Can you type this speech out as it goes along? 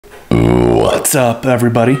What's up,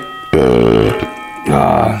 everybody?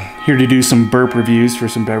 Here to do some burp reviews for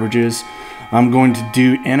some beverages. I'm going to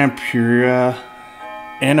do Annapurna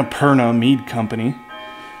Mead Company.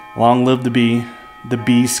 Long live the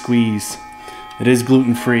bee squeeze. It is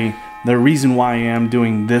gluten-free. The reason why I am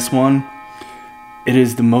doing this one, it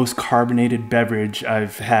is the most carbonated beverage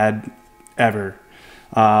I've had ever.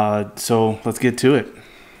 So let's get to it.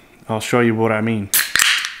 I'll show you what I mean.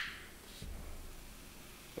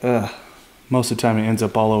 Most of the time it ends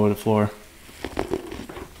up all over the floor.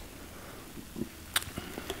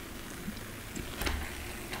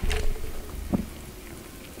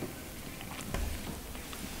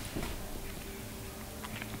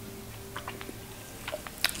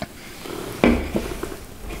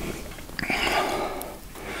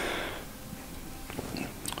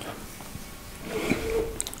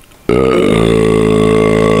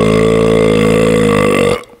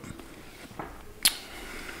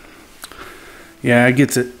 Yeah, it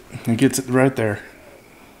gets it. It gets it right there.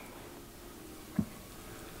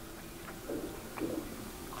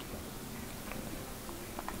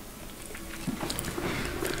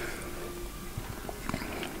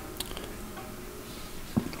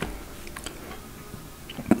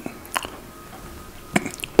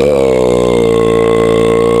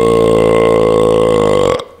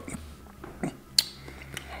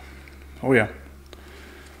 Oh yeah.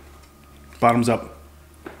 Bottoms up.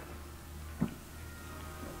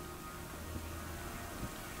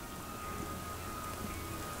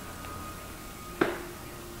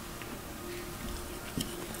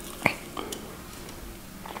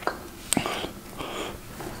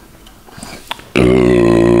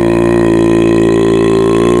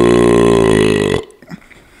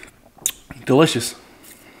 Delicious.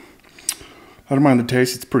 I don't mind the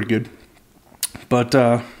taste, it's pretty good. But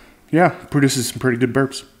yeah, produces some pretty good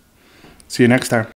burps. See you next time.